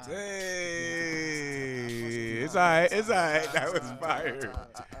 Hey, it's alright. That was fire.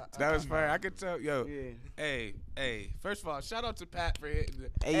 That was fire. I could tell, yo. Yeah. Hey. First of all, shout out to Pat for hitting the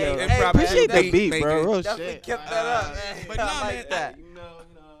Hey, yo, improvisation appreciate the beat, bro. Real Definitely shit. kept that up, man. But nah, I like man, that. You know,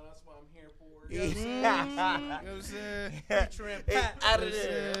 that's what I'm here for. You know what I'm saying? Featuring Pat. Out of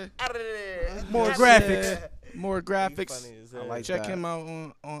there. More Out of graphics. there. More graphics. Funny as I hell. like Check that. him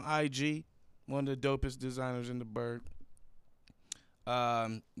out on IG. One of the dopest designers in the burg.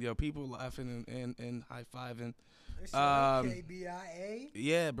 People laughing and high fiving. KBIA.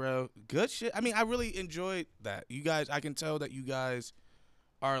 Yeah, bro. Good shit. I mean, I really enjoyed that. You guys, I can tell that you guys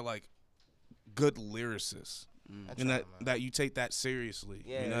are like good lyricists. And that you take that seriously.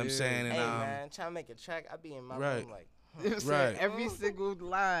 Yeah. You know what I'm saying? And Hey, man, trying to make a track, I be in my Right. room like, Right. Every single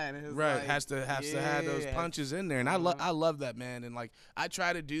line is right, like, has to have those punches in there, and I love that, man. And like I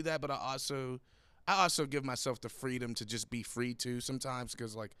try to do that, but I also give myself the freedom to just be free too sometimes,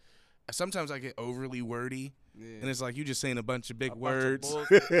 because like sometimes I get overly wordy, and it's like you just saying a bunch of big words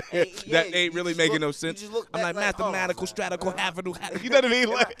that ain't really making no sense. I'm like mathematical, stratical, you know what I mean?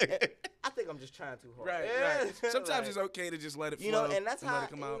 Like, I think I'm just trying too hard. right. Sometimes Like, it's okay to just let it flow. you know, and that's how let it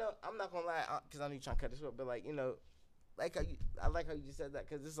come out. I'm not gonna lie, because I know you're trying to cut this short, but like, like I like how you just said that,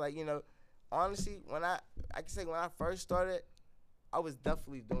 because it's like, honestly, when I can say when I first started, I was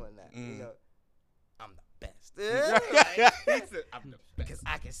definitely doing that. I'm the best. I'm the best. Because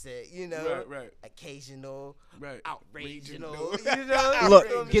I can say, Right. occasional, Right. outrageous,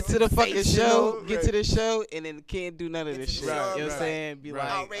 Look, get to the fucking show, Right. get to the show, and then can't do none of Get this to shit. the show, You know what I'm right. saying? Be Right.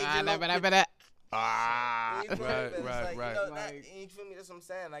 like, Outrageous, Ah, You feel me? right. But it's like, Right. You feel me? That's what I'm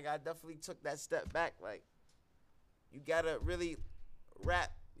saying. Like, I definitely took that step back. Like, you gotta really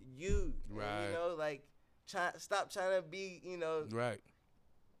rap you. Right. And, like, stop trying to be, Right.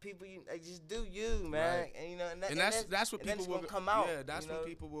 people. Just do you, man. Right. And That's what and then people it's will gonna come out. Yeah, that's what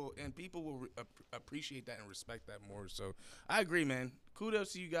people will, and people will appreciate that and respect that more. So I agree, man.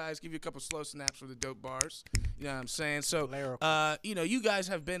 Kudos to you guys. Give you a couple slow snaps for the dope bars. You know what I'm saying? So, you guys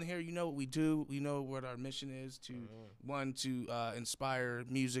have been here. You know what we do. We know what our mission is to inspire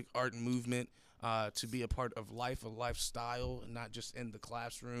music, art, and movement. To be a part of life, a lifestyle, and not just in the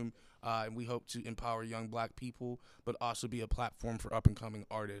classroom. And we hope to empower young black people, but also be a platform for up-and-coming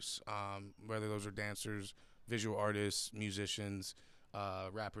artists, whether those are dancers, visual artists, musicians,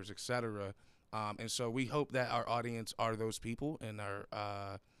 rappers, etc. And so we hope that our audience are those people and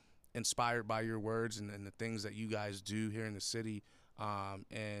are inspired by your words and the things that you guys do here in the city.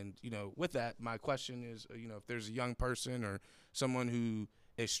 And, with that, my question is, if there's a young person or someone who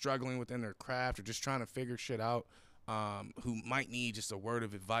is struggling within their craft or just trying to figure shit out, who might need just a word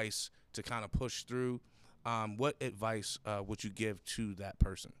of advice to kind of push through, what advice would you give to that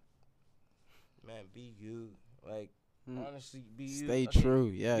person? Man, be you. Like, honestly, be you. Stay true.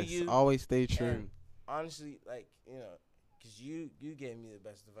 Yes, you. always stay true. And honestly, like, because you gave me the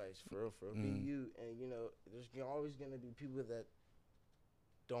best advice, for real. Be you. And, there's always going to be people that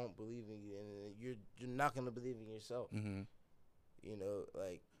don't believe in you, and you're not going to believe in yourself. Mm-hmm.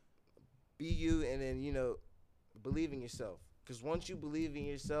 Like, be you, and then, believe in yourself. Because once you believe in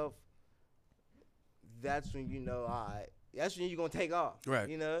yourself, that's when that's when you're going to take off. Right.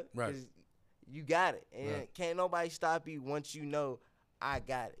 Right. 'Cause you got it. And Right. can't nobody stop you once you know, I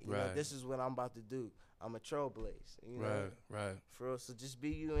got it. Right. This is what I'm about to do. I'm a trailblaze. Right. For real. So just be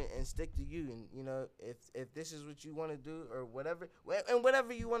you and stick to you. And, if this is what you want to do or whatever, and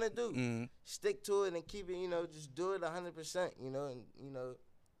whatever you want to do, Mm-hmm. stick to it and keep it, just do it 100%, and,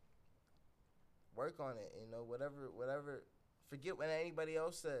 work on it, whatever, forget what anybody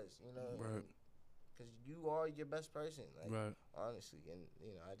else says, Right. because you are your best person, like, Right. honestly, and,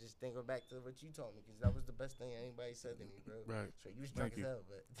 I just think back to what you told me, because that was the best thing anybody said to me, bro. Right. So you was Thank drunk you. as hell,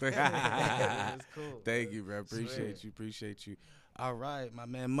 but it was cool. Thank bro. you, bro. Swear. Appreciate you. All right, my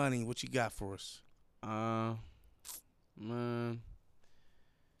man Money, what you got for us? Man,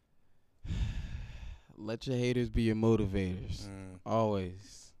 let your haters be your motivators.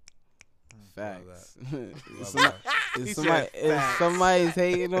 Always. Facts. If somebody's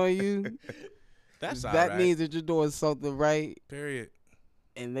hating on you, That's all that right. means that you're doing something right, Period.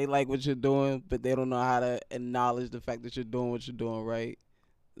 and they like what you're doing, but they don't know how to acknowledge the fact that you're doing what you're doing right.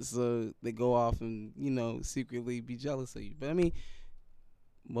 So they go off and, secretly be jealous of you. But I mean,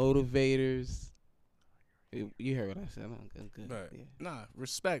 motivators, You heard what I said. I'm good. Right. Yeah. Nah,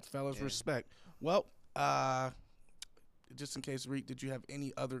 respect, fellas, Yeah. respect. Well, just in case, Reek, did you have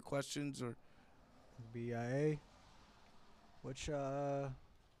any other questions or? BIA. What y'all?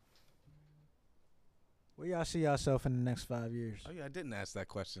 Where y'all see yourself in the next 5 years? Oh yeah, I didn't ask that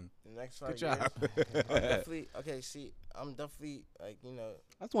question. The next 5 Good years. job. I'm definitely okay. See, I'm definitely like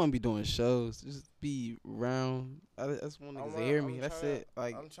I just want to be doing shows. Just be around. I just want niggas to hear me. That's it.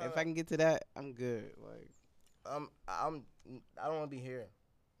 Like, if I can get to that, I'm good. Like, I don't want to be here.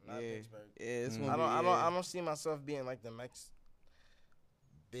 Not Pittsburgh. Yeah, it's Mm. I don't see myself being like the next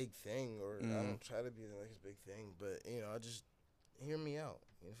big thing, or I Mm. don't try to be the next big thing. But I just hear me out.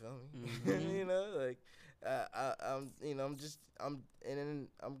 You feel me? Mhm. Like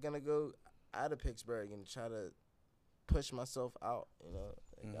I'm gonna go out of Pittsburgh and try to push myself out.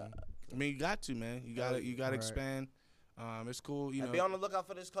 Like, Mhm. I mean, you got to, man. You got to Right. expand. It's cool. You know. be on the lookout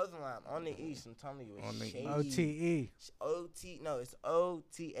for this clothing line on the East. I'm telling you, it's On the shady. OTE. No, it's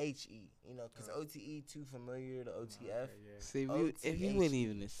OTHE. Because OTE too familiar to OTF. see, if you wouldn't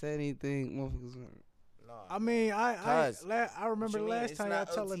even have said anything, motherfuckers. No, I mean, I remember What you the last mean? time It's y'all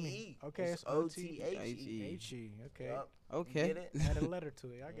not telling OTE. me. Okay, It's it's OTHE. OTHE. Okay. Yup. Okay. You get it? Had a letter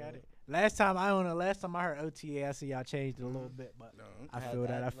to it. I got it. Last time I heard OTA, I see y'all changed it a little bit, but No. I Had feel that.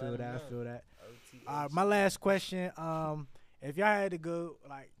 that I feel letter that. I done. feel that. OTHE. My last question. If y'all had to go,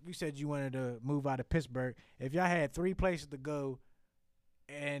 like you said, you wanted to move out of Pittsburgh. If y'all had 3 places to go,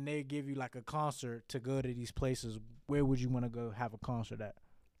 and they give you like a concert to go to these places, where would you want to go have a concert at?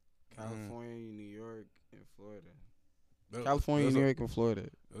 California, New York, and Florida. Those- California, those New are- York, and Florida.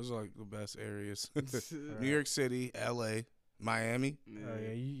 Those are like the best areas. Right. New York City, LA, Miami. Oh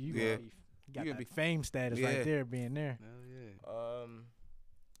yeah, you Yeah. got You that gonna fame status Yeah. right there, being there. Hell yeah.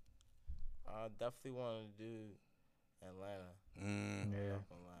 I definitely want to do Atlanta. Mm. Yeah, Not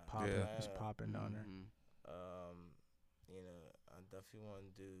gonna lie. popping, Yeah. it's popping down there. Mhm. I definitely want to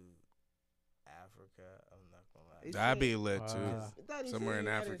do Africa. I'm not gonna lie. It's- That'd be lit too. Uh, I thought he Somewhere said in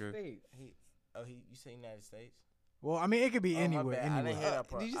United Africa. States. You say United States? Well, I mean, it could be Oh, my anywhere. bad. I didn't Anywhere. hear that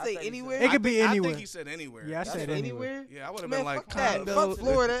part. Did you I say thought you anywhere? It could be I anywhere. think he said anywhere. Yeah, I That's said fine. anywhere. Yeah, I would have Man, been like, fuck that. condo. Fuck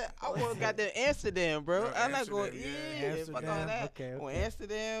Florida. I want to got there Amsterdam, bro. Bro, I'm not going. Amsterdam, Yeah, yeah. fuck all Amsterdam, that. okay, Or okay.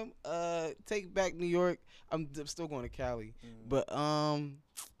 Amsterdam. Take back New York. I'm still going to Cali, Mm. but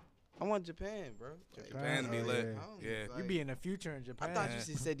I want Japan, bro. Japan to be Oh, lit. yeah. Yeah. You be in the future in Japan. I thought you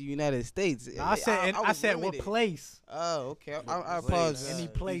just said the United States. No, I said was what limited. place? Oh, okay. I Place. apologize. Any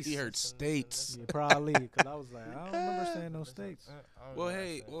place. He heard states. Yeah, probably because I was like, I don't remember saying those states. Well,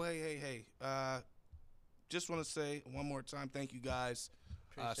 hey. Just want to say one more time, thank you guys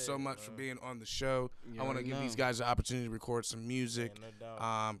so much for being on the show. You I want to already give know. these guys the opportunity to record some music. No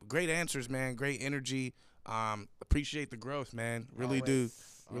doubt. Great answers, man. Great energy. Appreciate the growth, man. Really do.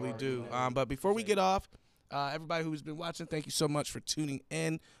 Really do. But before we get off, everybody who's been watching, thank you so much for tuning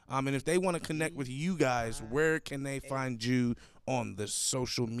in. And if they want to connect with you guys, where can they find you on the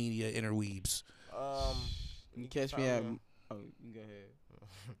social media interweebs? You catch me at. Oh, you go ahead.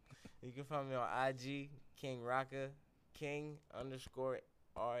 You can find me on IG, King Raka, King_RAKKA.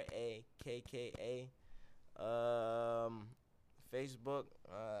 Facebook.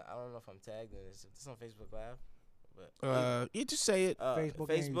 I don't know if I'm tagged in this. It's on Facebook Live, but You just say it. Facebook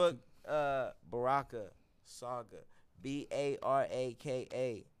and Baraka Saga.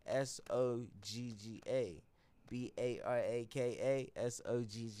 BARAKA SOGGA. BARAKA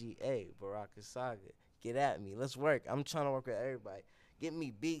SOGGA. Baraka Saga. Get at me. Let's work. I'm trying to work with everybody. Get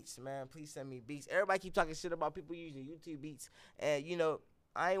me beats, man. Please send me beats. Everybody keep talking shit about people using YouTube beats. And,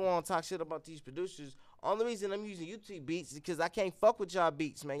 I ain't want to talk shit about these producers. Only reason I'm using YouTube beats is because I can't fuck with y'all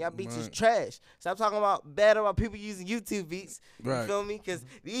beats, man. Y'all beats is Right. trash. Stop talking bad about people using YouTube beats. Right. You feel me? Because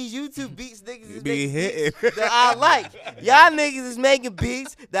these YouTube beats, niggas is Be making hitting. beats that I like. Y'all niggas is making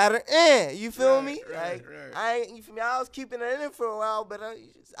beats that are in. You feel me? Right. I ain't, you feel me? I was keeping it in for a while, but I'm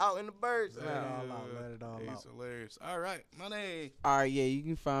just out in the birds Let it now. all out. Let it all He's out. hilarious. All right, money. All right, yeah, you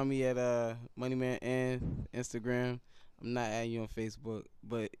can find me at Moneyman and Instagram. I'm not adding you on Facebook,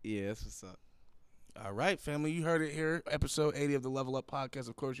 but yeah, that's what's up. All right, family, you heard it here. Episode 80 of the Level Up Podcast.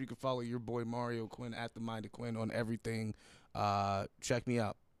 Of course, you can follow your boy Mario Quinn at the Mind of Quinn on everything. Check me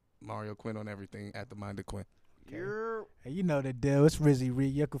out, Mario Quinn on everything at the Mind of Quinn. You're Hey, you know the deal. It's Rizzy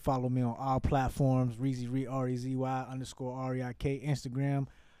Reed. You can follow me on all platforms. Rizzy Reed, REZY_REIK, Instagram,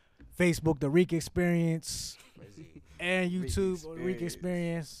 Facebook, The Reek Experience, and YouTube, Reek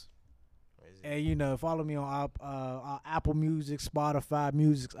Experience. And follow me on Apple Music, Spotify,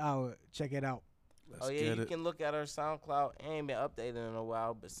 Music's out. Check it out. Let's Oh yeah, get you it. can look at our SoundCloud. It ain't been updated in a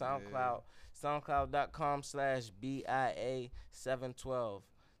while, but SoundCloud, SoundCloud.com/BIA712,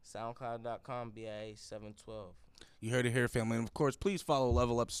 SoundCloud.com BIA712. You heard it here, family. And, of course, please follow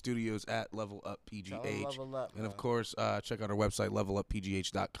Level Up Studios at Level Up PGH. Level Up, and, of course, check out our website,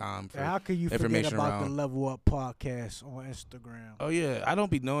 leveluppgh.com. For how can you forget about the Level Up podcast on Instagram? Oh, yeah. I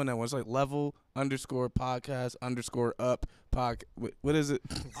don't be knowing that one. It's like level_podcast_up podcast. What is it?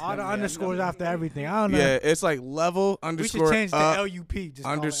 All the underscores after everything. I don't know. Yeah, it's like level underscore we should change up the LUP. Just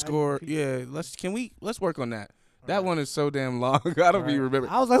underscore. LUP. Yeah, let's work on that. That one is so damn long. I don't even remember.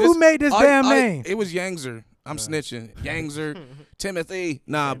 I was like, who made this damn name? It was Yangzer. I'm snitching. Yangzer, Timothy.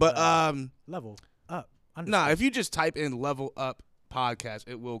 Nah, but Level Up. Nah, if you just type in Level Up Podcast,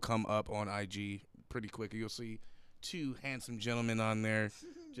 it will come up on IG pretty quick. You'll see two handsome gentlemen on there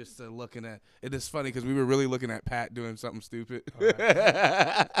just looking at. It is funny because we were really looking at Pat doing something stupid. Right.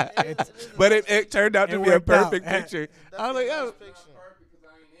 But it turned out to be a perfect picture. I was like, oh.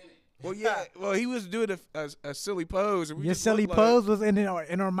 Well, yeah. Well, he was doing a silly pose. And your silly pose was in our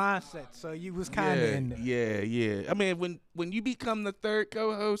mindset, so you was kind of in Yeah, there. yeah. I mean, when you become the third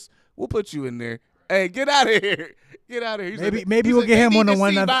co-host, we'll put you in there. Hey, get out of here! Get out of here. Maybe we'll get him on the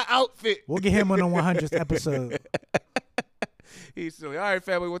one. My outfit. We'll get him on the 100th episode. He's silly. All right,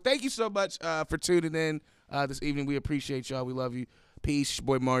 family. Well, thank you so much for tuning in this evening. We appreciate y'all. We love you. Peace. Your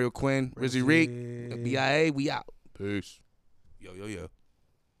boy Mario Quinn, Rizzy Reek, BIA. We out. Peace. Yo, yo, yo.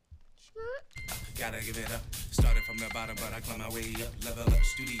 Gotta give it up. Started from the bottom, but I climb my way up. Level Up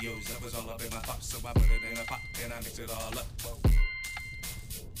Studios. That was all up in my thoughts, so I put it in a pot and I mix it all up.